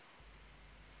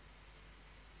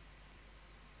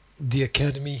The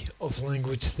Academy of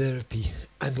Language Therapy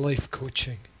and Life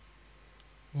Coaching,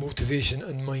 Motivation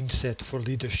and Mindset for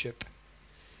Leadership,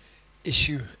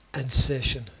 Issue and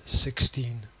Session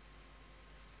 16,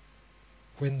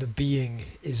 When the Being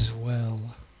is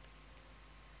Well.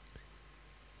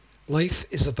 Life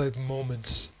is about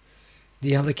moments,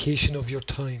 the allocation of your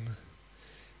time,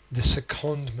 the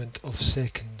secondment of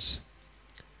seconds.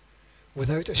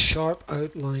 Without a sharp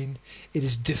outline, it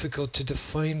is difficult to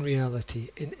define reality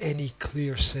in any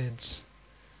clear sense.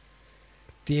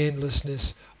 The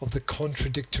endlessness of the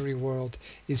contradictory world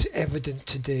is evident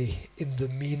today in the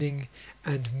meaning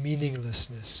and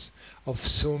meaninglessness of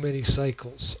so many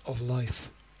cycles of life.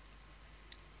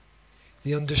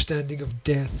 The understanding of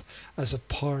death as a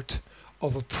part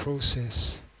of a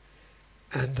process,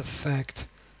 and the fact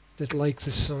that, like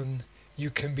the sun, you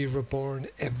can be reborn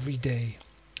every day,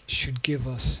 should give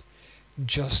us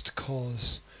just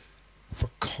cause for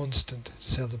constant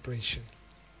celebration.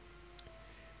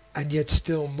 And yet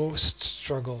still most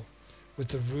struggle with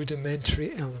the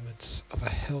rudimentary elements of a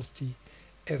healthy,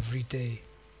 everyday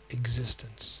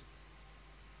existence.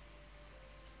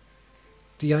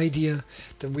 The idea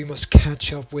that we must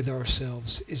catch up with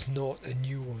ourselves is not a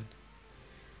new one.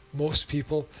 Most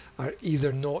people are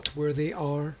either not where they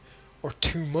are or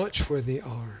too much where they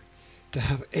are to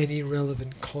have any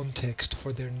relevant context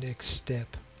for their next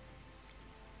step.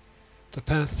 The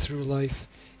path through life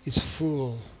is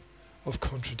full of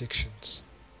contradictions.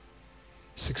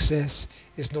 Success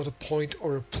is not a point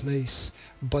or a place,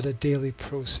 but a daily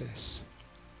process.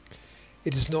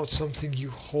 It is not something you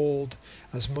hold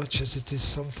as much as it is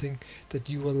something that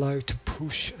you allow to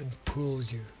push and pull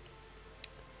you.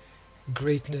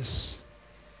 Greatness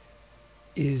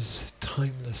is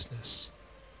timelessness,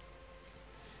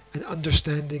 an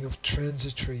understanding of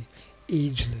transitory,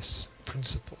 ageless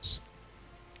principles.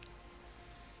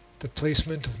 The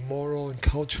placement of moral and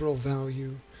cultural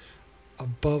value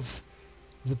above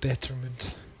the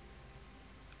betterment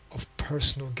of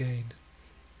personal gain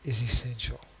is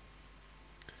essential.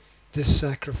 This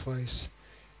sacrifice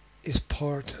is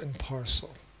part and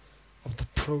parcel of the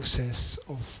process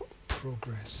of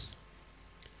progress.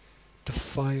 The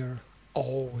fire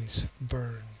always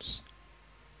burns.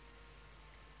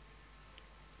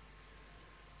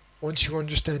 Once you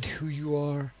understand who you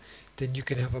are, then you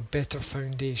can have a better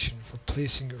foundation for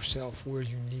placing yourself where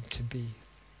you need to be.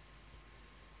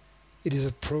 It is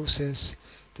a process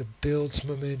that builds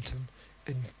momentum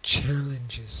and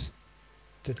challenges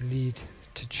that lead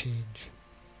to change.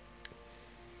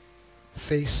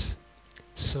 Face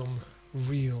some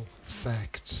real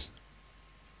facts.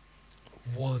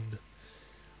 1.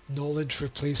 Knowledge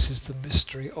replaces the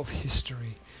mystery of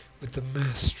history with the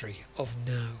mastery of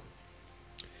now.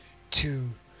 2.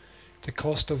 The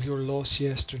cost of your loss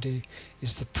yesterday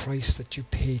is the price that you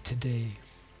pay today.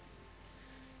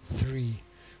 3.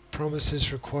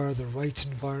 Promises require the right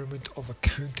environment of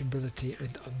accountability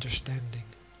and understanding.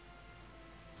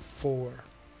 4.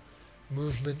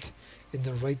 Movement in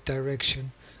the right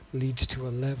direction leads to a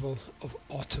level of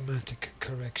automatic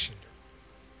correction.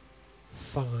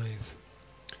 5.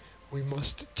 We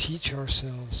must teach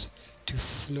ourselves to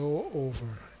flow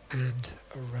over and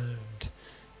around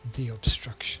the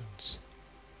obstructions.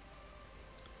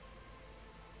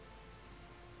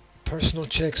 Personal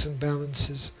checks and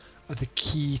balances are the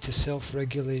key to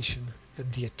self-regulation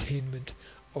and the attainment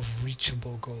of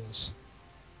reachable goals.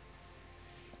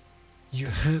 You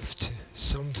have to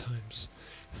sometimes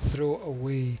throw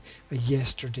away a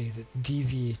yesterday that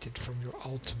deviated from your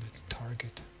ultimate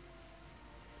target.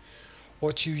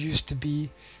 What you used to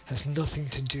be has nothing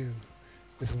to do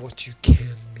with what you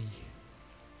can be.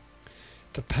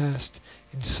 The past,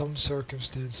 in some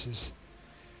circumstances,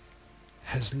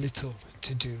 has little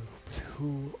to do with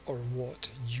who or what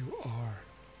you are.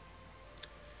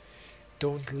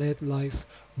 Don't let life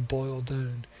boil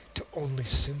down to only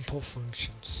simple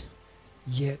functions,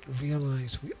 yet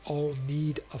realize we all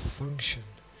need a function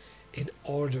in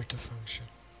order to function.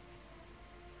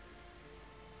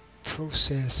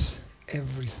 Process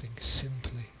everything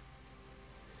simply.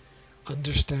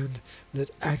 Understand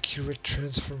that accurate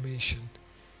transformation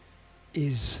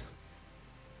is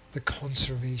the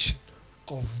conservation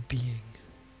of being.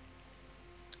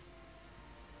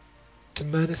 To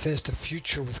manifest a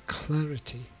future with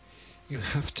clarity, you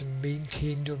have to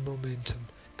maintain your momentum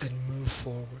and move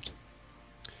forward.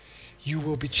 You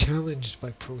will be challenged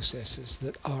by processes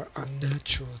that are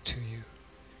unnatural to you.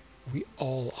 We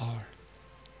all are.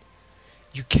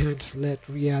 You can't let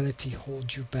reality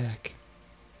hold you back.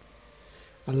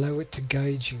 Allow it to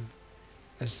guide you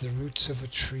as the roots of a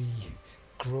tree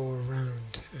grow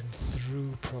around and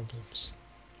through problems.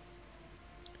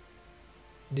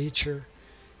 Nature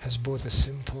has both a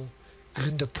simple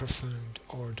and a profound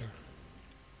order.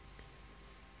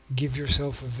 Give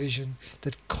yourself a vision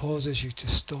that causes you to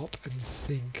stop and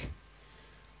think,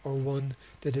 or one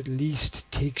that at least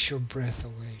takes your breath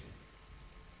away.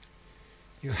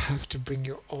 You have to bring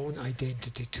your own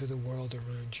identity to the world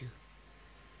around you,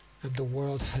 and the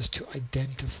world has to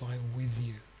identify with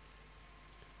you.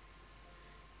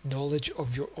 Knowledge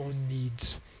of your own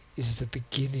needs is the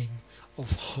beginning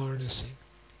of harnessing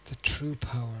the true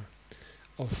power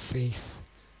of faith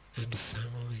and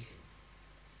family.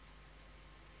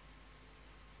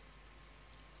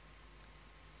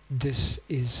 This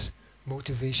is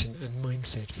motivation and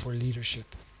mindset for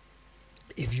leadership.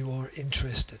 If you are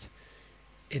interested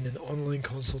in an online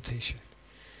consultation,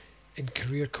 in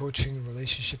career coaching,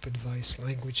 relationship advice,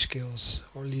 language skills,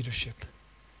 or leadership,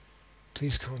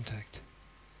 please contact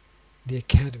the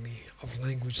Academy of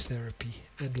Language Therapy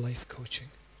and Life Coaching.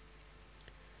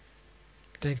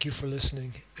 Thank you for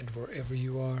listening, and wherever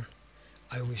you are,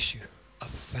 I wish you a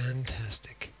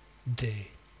fantastic day.